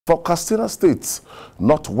For Katsina State,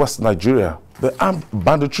 northwest Nigeria, the armed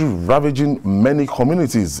banditry ravaging many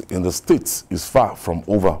communities in the state is far from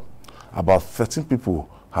over. About 13 people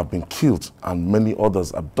have been killed and many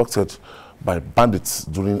others abducted by bandits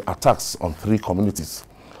during attacks on 3 communities.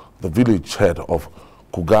 The village head of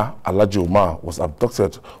Guga, Alhaji Umar, was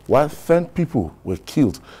abducted while 10 people were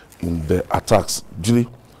killed in the attacks. Julie,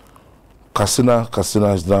 Katsina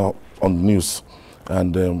is now on the news,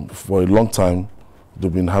 and for a long time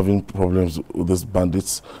they've been having problems with these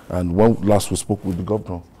bandits. And when last we spoke with the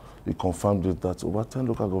governor, he confirmed it that over 10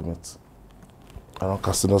 local governments around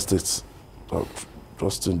Katsina State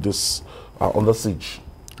just in this are under siege.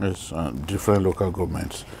 Yes, different local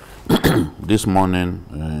governments. This morning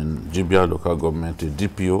in Jibia local government, a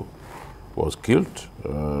DPO was killed.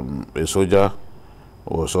 A soldier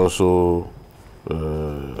was also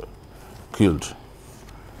killed.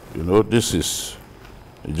 You know, this is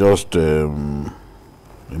just a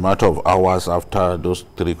matter of hours after those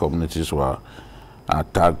 3 communities were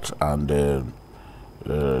attacked, and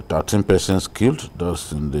 13 persons killed.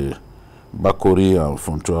 That's in the Bakori and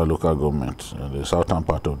Funtua local government, in the southern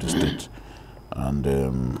part of the state. And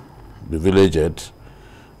the village head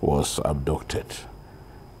was abducted.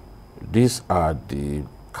 These are the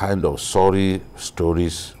kind of sorry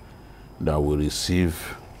stories that we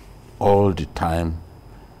receive all the time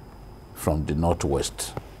from the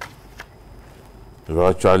northwest.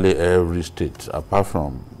 Virtually every state, apart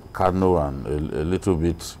from Kano and a little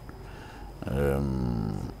bit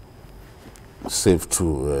safe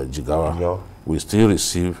to Jigawa, yeah, we still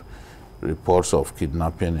receive reports of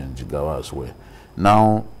kidnapping in Jigawa as well.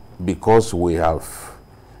 Now, because we have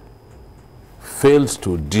failed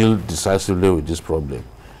to deal decisively with this problem,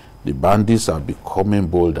 the bandits are becoming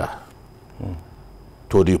bolder,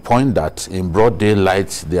 to the point that in broad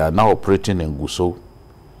daylight they are now operating in Gusau.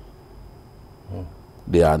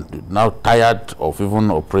 They are now tired of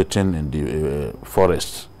even operating in the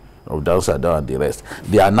forests of Dalsada and the rest.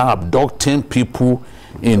 They are now abducting people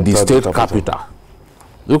in the state capital.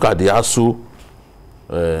 Look at the ASU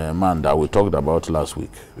man that we talked about last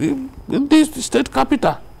week. In the state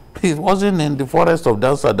capital, he wasn't in the forest of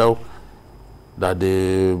Dalsada that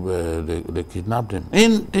they kidnapped him.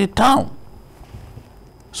 In the town.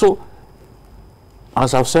 So,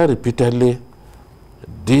 as I've said repeatedly,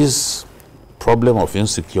 this problem of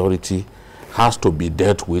insecurity has to be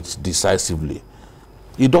dealt with decisively.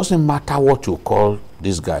 It doesn't matter what you call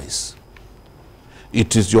these guys.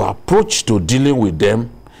 It is your approach to dealing with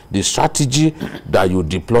them, the strategy that you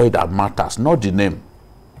deploy that matters, not the name.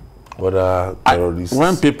 But terrorists.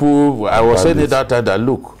 When people, I was saying that that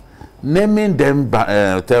look, naming them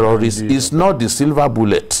terrorists is not the silver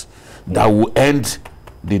bullet that will end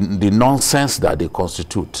the nonsense that they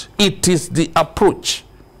constitute. It is the approach.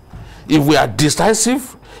 If we are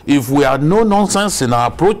decisive, if we are no nonsense in our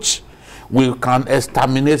approach, we can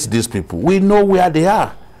exterminate these people. We know where they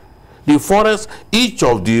are. The forest, each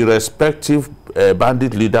of the respective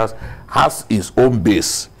bandit leaders has his own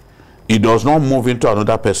base. He does not move into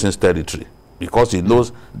another person's territory because he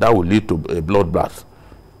knows that will lead to a bloodbath.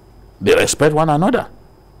 They respect one another.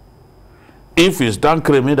 If it's Dan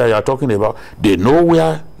Kremi that you are talking about, they know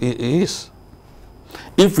where he is.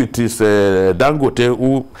 If it is Dangote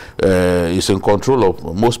who is in control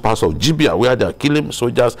of most parts of Jibia, where they are killing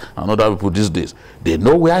soldiers and other people these days, they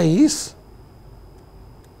know where he is.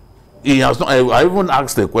 He has not. I even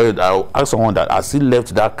asked the question. I asked someone that has he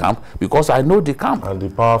left that camp because I know the camp and the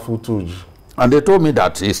powerful Tuj. And they told me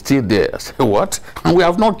that he's still there. I said, what? And we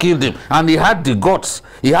have not killed him. And he had the guts,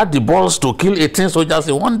 he had the balls to kill 18 soldiers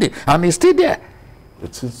in one day, and he's still there.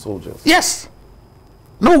 18 soldiers? Yes.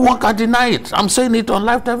 No one can deny it. I'm saying it on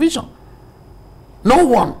live television. No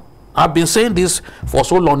one. I've been saying this for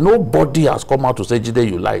so long. Nobody has come out to say, Jide,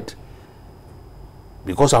 you lied.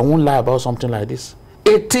 Because I won't lie about something like this.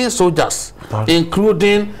 18 soldiers,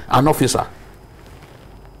 including an officer,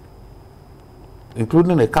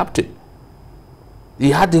 including a captain.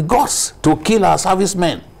 He had the guts to kill our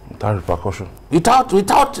servicemen. Without repercussion. Without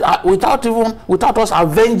us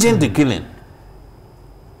avenging the killing.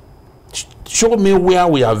 Show me where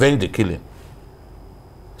we avenge the killing.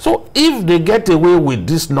 So if they get away with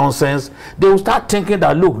this nonsense, they will start thinking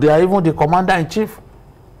that, look, they are even the commander-in-chief.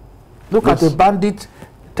 Look at the bandit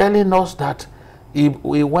telling us that he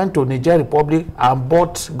went to Niger Republic and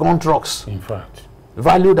bought gun trucks. In fact.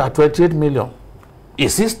 Valued at 28 million.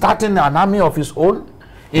 Is he starting an army of his own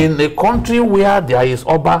in a country where there is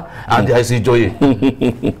Oba and there is Ijoye?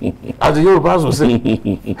 As the Yorubas will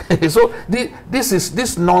say. So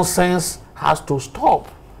this nonsense has to stop.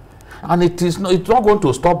 And it's not going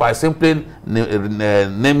to stop by simply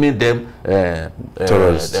naming them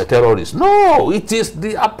terrorists. No, it is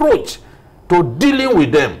the approach to dealing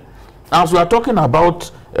with them. As we are talking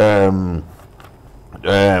about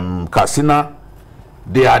Katsina,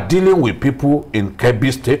 they are dealing with people in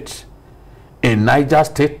Kebbi State, in Niger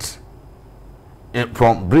State,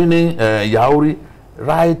 from bringing Yauri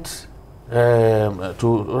right up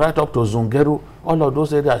to Zungeru, all of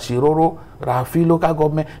those areas, Shiroro, Rafi, local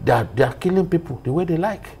government, they are killing people the way they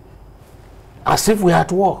like, as if we are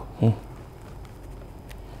at war.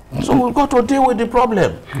 So we've got to deal with the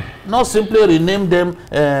problem, not simply rename them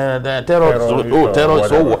the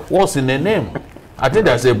terrorists. Oh, what's in the name? I think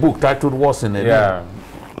there's a book titled "What's in the Name."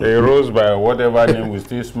 They rose by whatever name we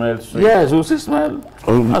still smell sweet. Yes, we still smell.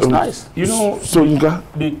 That's nice. You know, so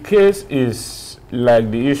the case is like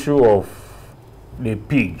the issue of the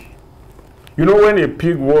pig. You know, when a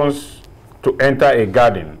pig wants to enter a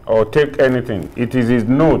garden or take anything, it is his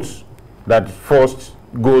nose that first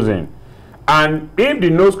goes in. And if the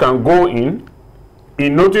nose can go in, it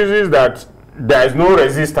notices that there is no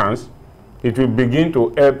resistance, it will begin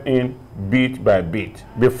to ebb in bit by bit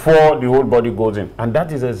before the whole body goes in. And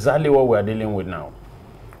that is exactly what we are dealing with now.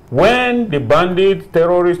 When the bandits,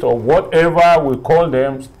 terrorists, or whatever we call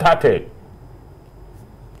them started,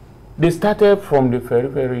 they started from the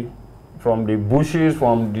periphery, from the bushes,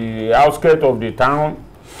 from the outskirts of the town.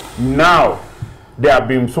 Now, they have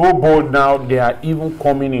been so bold now, they are even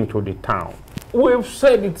coming into the town. We've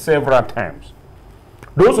said it several times.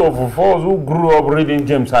 Those of us who grew up reading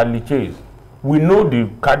James Hadley Chase, we know the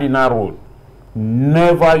cardinal rule.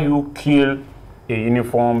 Never you kill a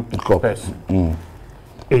uniformed person.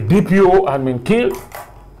 A DPO has been killed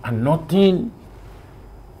and nothing.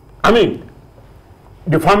 I mean,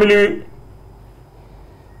 the family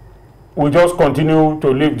will just continue to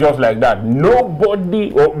live just like that.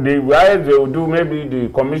 Nobody, or the rights they will do, maybe the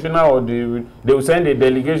commissioner or they will send a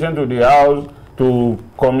delegation to the house to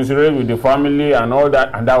commiserate with the family and all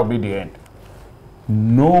that, and that will be the end.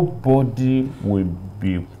 Nobody will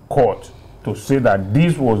be caught to say that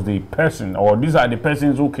this was the person or these are the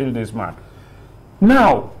persons who killed this man.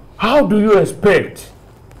 Now, how do you expect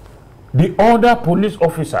the other police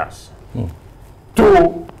officers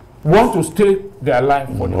to want to stake their life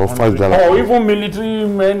for the country, or even military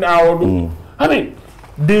men? I mean,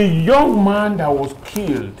 the young man that was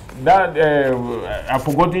killed, that I've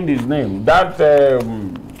forgotten his name, that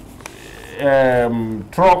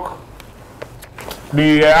truck,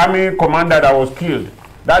 the army commander that was killed,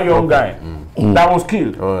 that young guy that was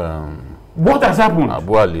killed. What has happened?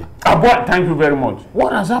 Abu Ali. Thank you very much.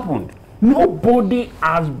 What has happened? Nobody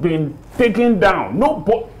has been taken down.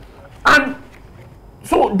 Nobody. And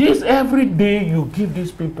so this every day you give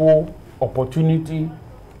these people opportunity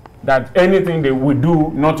that anything they will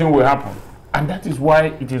do, nothing will happen. And that is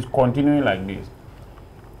why it is continuing like this.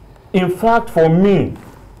 In fact, for me,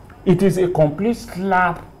 it is a complete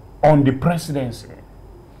slap on the presidency.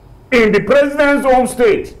 In the president's own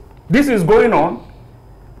state, this is going on.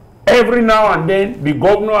 Every now and then, the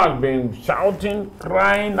governor has been shouting,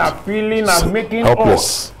 crying, appealing, and making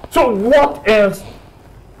helpless. So what else?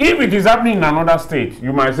 If it is happening in another state,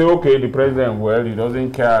 you might say, okay, the president, well, he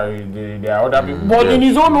doesn't care, there are other people. But in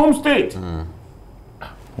his own home state,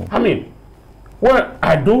 I mean, well,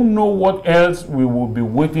 I don't know what else we will be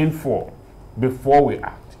waiting for before we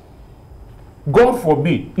act. God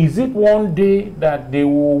forbid, is it one day that they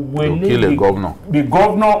will kill the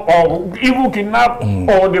governor, or even kidnap,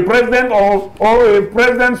 or the president, or a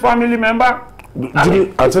president's family member?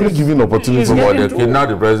 At any given opportunity, they kidnap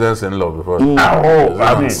the president's in-law before.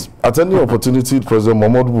 At any opportunity, President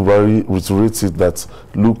Muhammadu Buhari reiterates it that,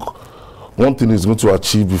 look, one thing he's going to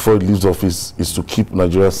achieve before he leaves office is to keep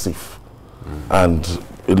Nigeria safe. And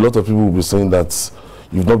a lot of people will be saying that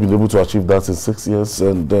you've not been able to achieve that in 6 years,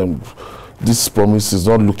 and this promise is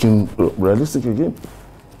not looking realistic again.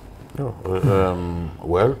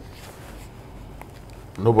 Well,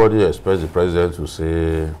 nobody expects the president to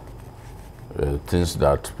say things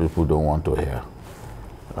that people don't want to hear.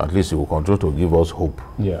 At least he will continue to give us hope.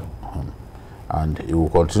 And he will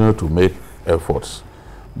continue to make efforts.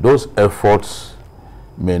 Those efforts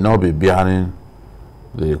may not be bearing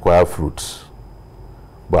the required fruits,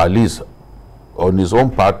 but at least on his own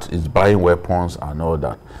part, he's buying weapons and all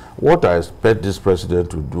that. What I expect this president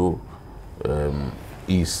to do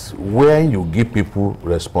is when you give people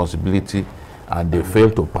responsibility and they fail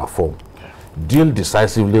to perform, deal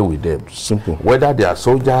decisively with them. Simple. Whether they are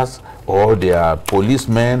soldiers or they are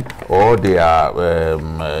policemen or they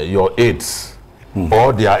are your aides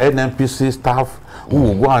or they are NNPC staff who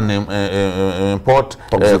will go and import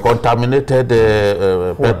contaminated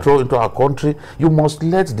petrol into our country. You must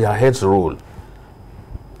let their heads roll.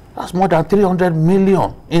 That's more than 300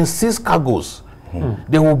 million in 6 cargoes.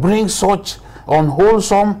 They will bring such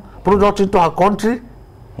unwholesome product into our country.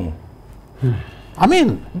 I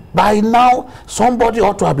mean, by now, somebody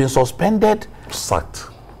ought to have been suspended, sacked,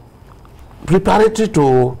 preparatory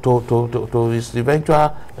to his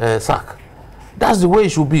eventual sack. That's the way it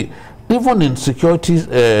should be. Even in security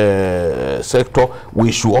sector,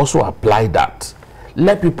 we should also apply that.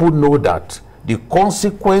 Let people know that the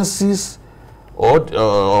consequences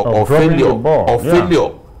of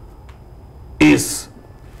failure is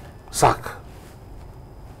sack.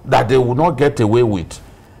 That they will not get away with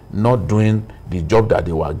not doing the job that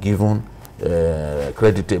they were given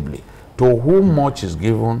creditably. To whom much is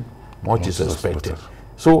given, much is expected.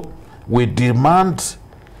 So we demand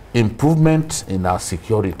improvement in our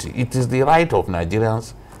security. It is the right of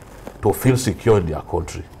Nigerians to feel secure in their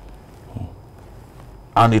country.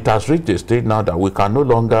 And it has reached a stage now that we can no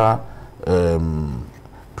longer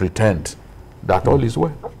pretend that all is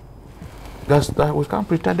well. That we can't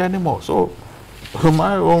pretend anymore. So, on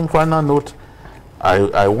my own final note,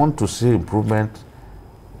 I want to see improvement.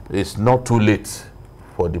 It's not too late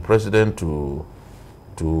for the president to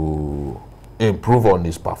improve on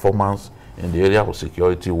his performance in the area of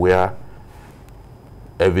security, where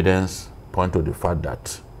evidence point to the fact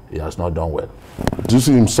that he has not done well. Do you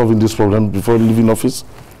see him solving this problem before leaving office?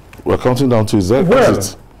 We're counting down to his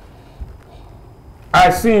exit. I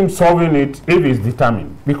see him solving it if he's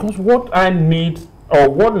determined. Because what I need, or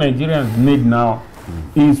what Nigerians need now,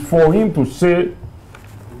 is for him to say,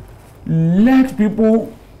 let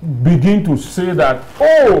people begin to say that,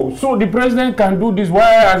 oh, so the president can do this, why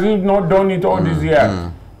has he not done it all these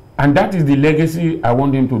years? And that is the legacy I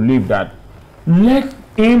want him to leave, that let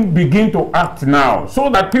him begin to act now, so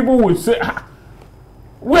that people will say,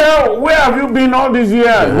 well, where have you been all these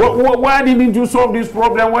years? Why didn't you solve this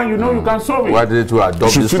problem when you know you can solve it? Why didn't you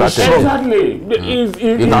adopt this strategy? Exactly.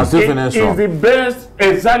 It's the best,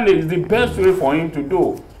 exactly, it's the best way for him to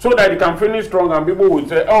do, so that he can finish strong and people will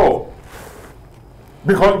say, oh,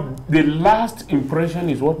 because the last impression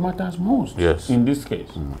is what matters most in this case.